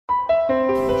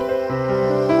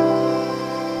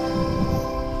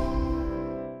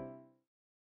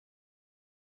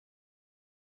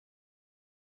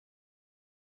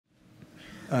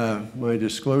My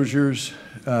disclosures.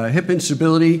 Hip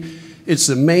instability, it's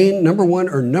the main number one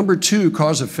or number two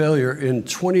cause of failure in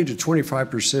 20 to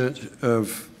 25%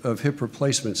 of hip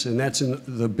replacements, and that's in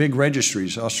the big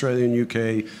registries, Australian,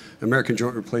 UK, American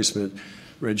Joint Replacement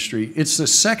Registry. It's the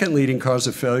second leading cause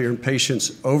of failure in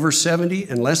patients over 70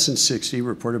 and less than 60,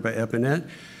 reported by EpiNet.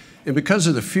 And because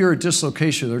of the fear of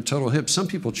dislocation of their total hip, some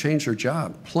people change their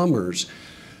job, plumbers,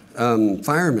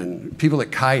 firemen, people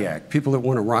that kayak, people that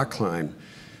want to rock climb.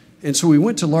 And so we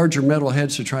went to larger metal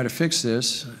heads to try to fix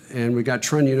this, and we got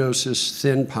trunnionisis,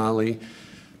 thin poly.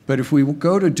 But if we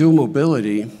go to dual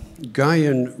mobility,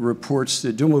 Guyan reports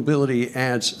that dual mobility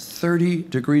adds 30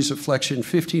 degrees of flexion,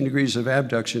 15 degrees of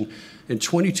abduction, and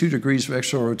 22 degrees of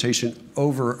external rotation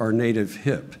over our native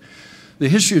hip. The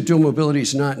history of dual mobility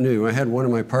is not new. I had one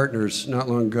of my partners not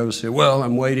long ago say, well,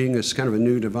 I'm waiting. It's kind of a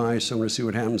new device. I'm going to see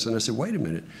what happens. And I said, wait a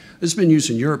minute. This has been used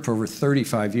in Europe for over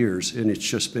 35 years, and it's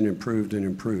just been improved and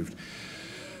improved.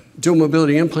 Dual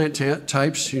mobility implant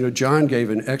types, John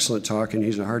gave an excellent talk, and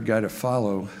he's a hard guy to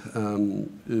follow. The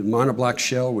monoblock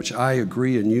shell, which I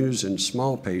agree and use in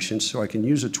small patients, so I can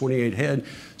use a 28 head,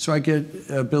 so I get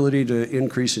ability to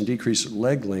increase and decrease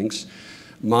leg lengths.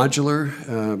 Modular,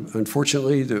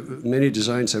 unfortunately, many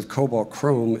designs have cobalt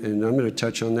chrome, and I'm going to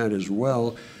touch on that as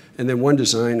well. And then one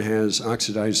design has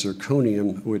oxidized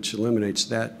zirconium, which eliminates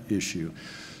that issue.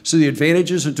 So the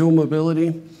advantages of dual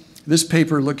mobility, this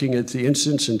paper looking at the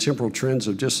incidence and temporal trends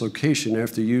of dislocation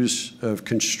after use of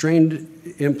constrained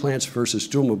implants versus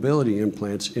dual mobility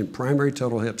implants in primary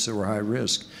total hips that were high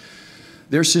risk.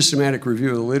 Their systematic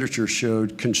review of the literature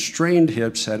showed constrained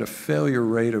hips had a failure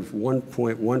rate of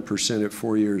 1.1% at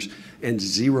 4 years and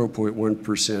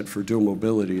 0.1% for dual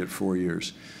mobility at 4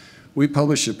 years. We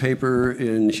published a paper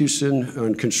in Houston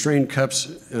on constrained cups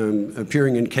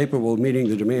appearing incapable of meeting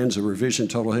the demands of revision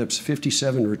total hips,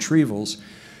 57 retrievals.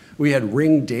 We had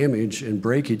ring damage and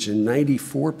breakage in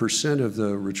 94% of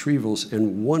the retrievals,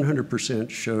 and 100%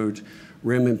 showed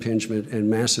rim impingement and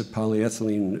massive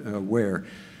polyethylene wear.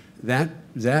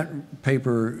 That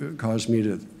paper caused me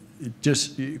to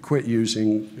just quit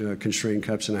using constrained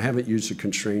cups, and I haven't used a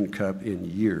constrained cup in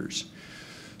years.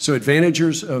 So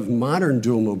advantages of modern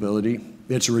dual mobility,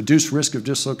 it's a reduced risk of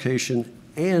dislocation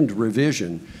and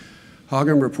revision.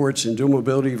 Hogan reports in dual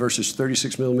mobility versus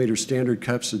 36 millimeter standard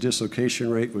cups, the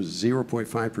dislocation rate was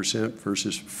 0.5%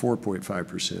 versus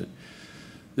 4.5%.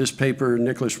 This paper,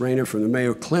 Nicholas Rayner from the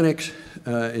Mayo Clinic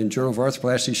in Journal of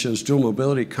Arthroplasty, shows dual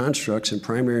mobility constructs in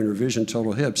primary and revision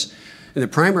total hips. In the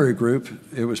primary group,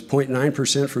 it was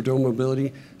 0.9% for dual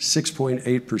mobility,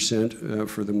 6.8%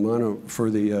 for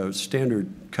the standard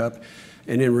cup,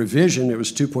 and in revision, it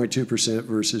was 2.2%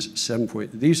 versus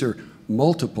 7%. These are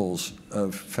multiples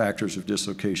of factors of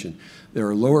dislocation. There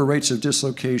are lower rates of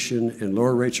dislocation and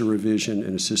lower rates of revision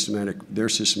in their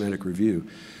systematic review.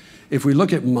 If we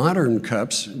look at modern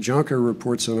cups, Jonker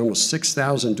reports on almost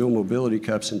 6,000 dual mobility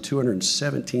cups and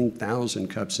 217,000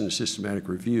 cups in a systematic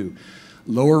review.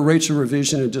 Lower rates of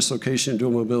revision and dislocation in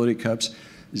dual mobility cups,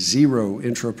 0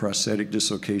 intraprosthetic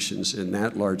dislocations in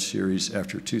that large series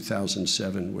after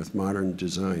 2007 with modern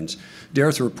designs.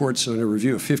 Dareth reports on a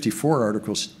review of 54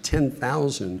 articles,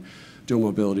 10,000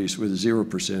 dual mobilities with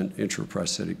 0%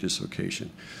 intraprosthetic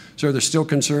dislocation. So are there still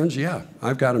concerns? Yeah,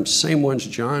 I've got them, same ones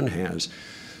John has.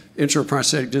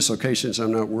 Intraprosthetic dislocations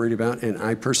I'm not worried about, and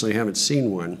I personally haven't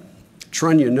seen one.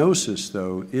 Trunnionisis,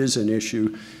 though, is an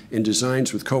issue in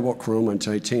designs with cobalt chrome on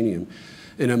titanium.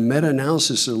 In a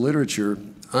meta-analysis of literature,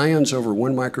 ions over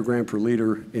 1 microgram per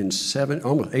liter in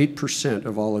almost 8%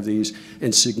 of all of these,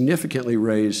 and significantly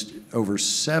raised over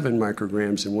 7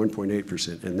 micrograms in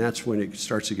 1.8%, and that's when it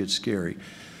starts to get scary.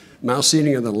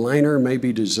 Malseating of the liner may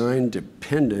be design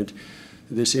dependent.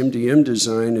 This MDM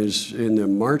design is in the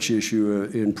March issue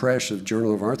in Press of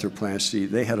Journal of Arthroplasty.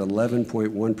 They had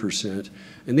 11.1%.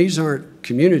 And these aren't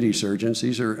community surgeons.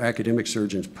 These are academic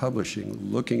surgeons publishing,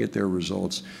 looking at their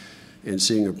results and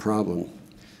seeing a problem.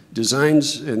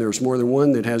 Designs, and there's more than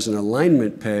one that has an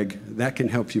alignment peg, that can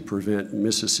help you prevent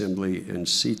misassembly and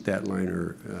seat that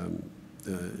liner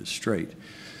straight.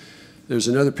 There's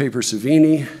another paper,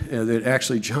 Savini, that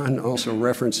actually John also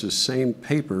referenced the same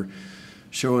paper,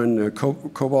 showing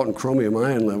cobalt and chromium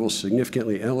ion levels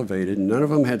significantly elevated. None of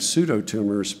them had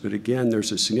pseudotumors, but again,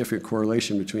 there's a significant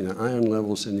correlation between the ion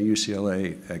levels and the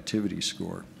UCLA activity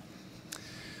score.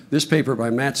 This paper by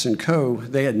Mathis and co.,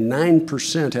 they had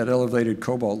 9% had elevated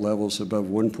cobalt levels above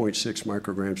 1.6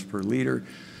 micrograms per liter.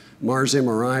 Mars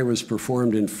MRI was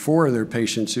performed in 4 of their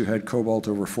patients who had cobalt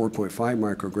over 4.5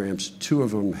 micrograms. 2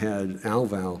 of them had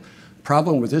alval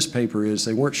Problem with this paper is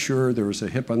they weren't sure there was a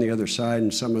hip on the other side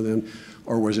in some of them,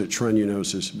 or was it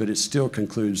trunionosis, but it still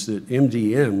concludes that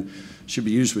MDM should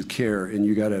be used with care, and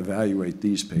you got to evaluate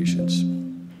these patients.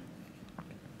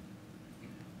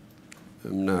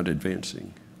 I'm not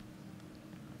advancing.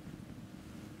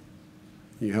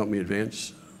 Can you help me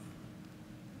advance?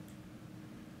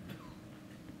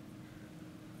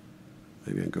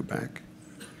 Maybe I can go back.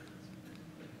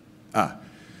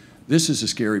 This is the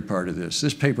scary part of this.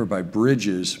 This paper by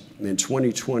Bridges in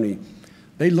 2020,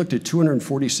 they looked at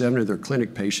 247 of their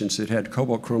clinic patients that had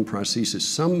cobalt chrome prosthesis,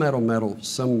 some metal,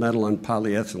 some metal on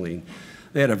polyethylene.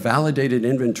 They had a validated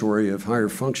inventory of higher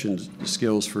function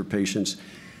skills for patients,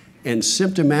 and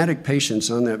symptomatic patients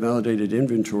on that validated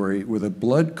inventory with a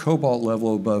blood cobalt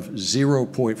level above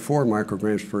 0.4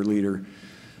 micrograms per liter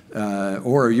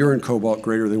or a urine cobalt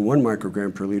greater than 1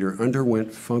 microgram per liter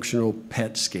underwent functional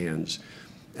PET scans.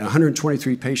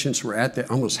 123 patients were at that,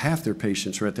 almost half their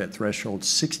patients were at that threshold,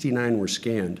 69 were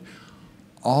scanned.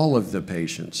 All of the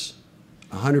patients,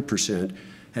 100%,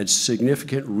 had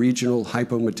significant regional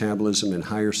hypometabolism and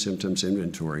higher symptoms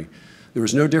inventory. There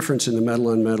was no difference in the metal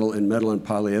on metal and metal on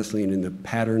polyethylene in the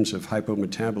patterns of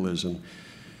hypometabolism.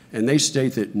 And they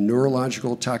state that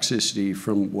neurological toxicity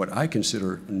from what I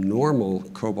consider normal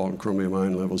cobalt and chromium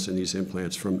ion levels in these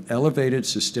implants from elevated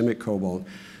systemic cobalt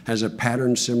has a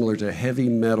pattern similar to heavy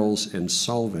metals and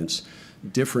solvents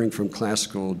differing from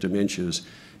classical dementias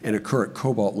and occur at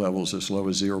cobalt levels as low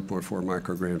as 0.4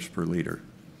 micrograms per liter.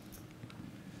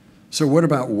 So what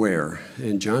about wear?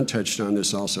 And John touched on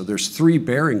this also. There's 3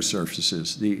 bearing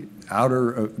surfaces, the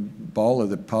outer ball of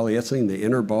the polyethylene, the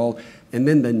inner ball, and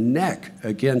then the neck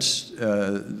against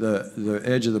the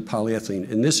edge of the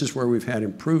polyethylene. And this is where we've had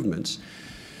improvements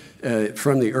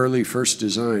from the early first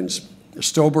designs.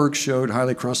 Stolberg showed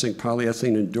highly crossing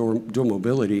polyethylene and dual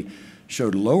mobility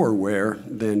showed lower wear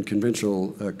than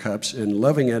conventional cups, and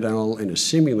Loving et al. In a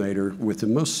simulator with the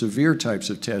most severe types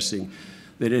of testing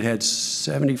that it had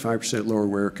 75% lower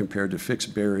wear compared to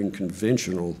fixed bearing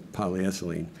conventional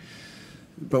polyethylene.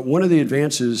 But one of the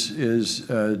advances is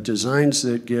designs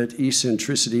that get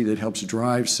eccentricity that helps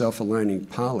drive self-aligning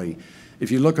poly. If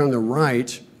you look on the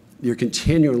right, you're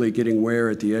continually getting wear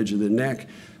at the edge of the neck.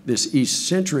 This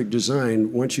eccentric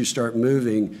design, once you start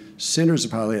moving, centers the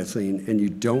polyethylene, and you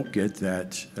don't get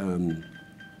that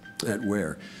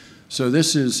wear. So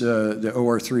this is the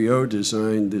OR30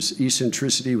 design, this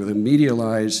eccentricity with a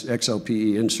medialized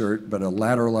XLPE insert, but a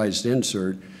lateralized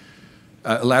insert.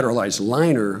 A lateralized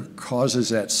liner causes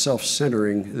that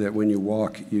self-centering that when you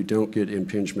walk, you don't get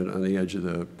impingement on the edge of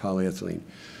the polyethylene.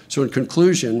 So in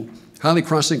conclusion, highly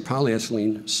crossing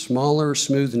polyethylene, smaller,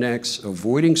 smooth necks,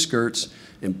 avoiding skirts,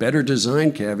 and better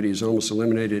design cavities almost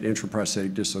eliminated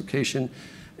intraprosthetic dislocation.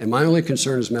 And my only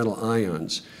concern is metal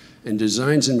ions. And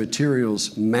designs and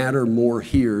materials matter more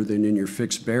here than in your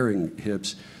fixed bearing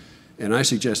hips. And I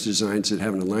suggest designs that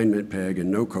have an alignment peg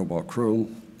and no cobalt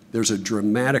chrome. There's a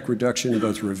dramatic reduction in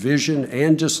both revision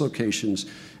and dislocations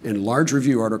in large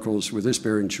review articles with this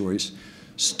bearing choice.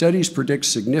 Studies predict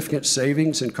significant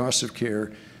savings in cost of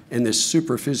care, and this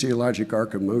supraphysiologic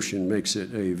arc of motion makes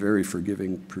it a very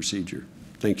forgiving procedure.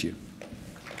 Thank you.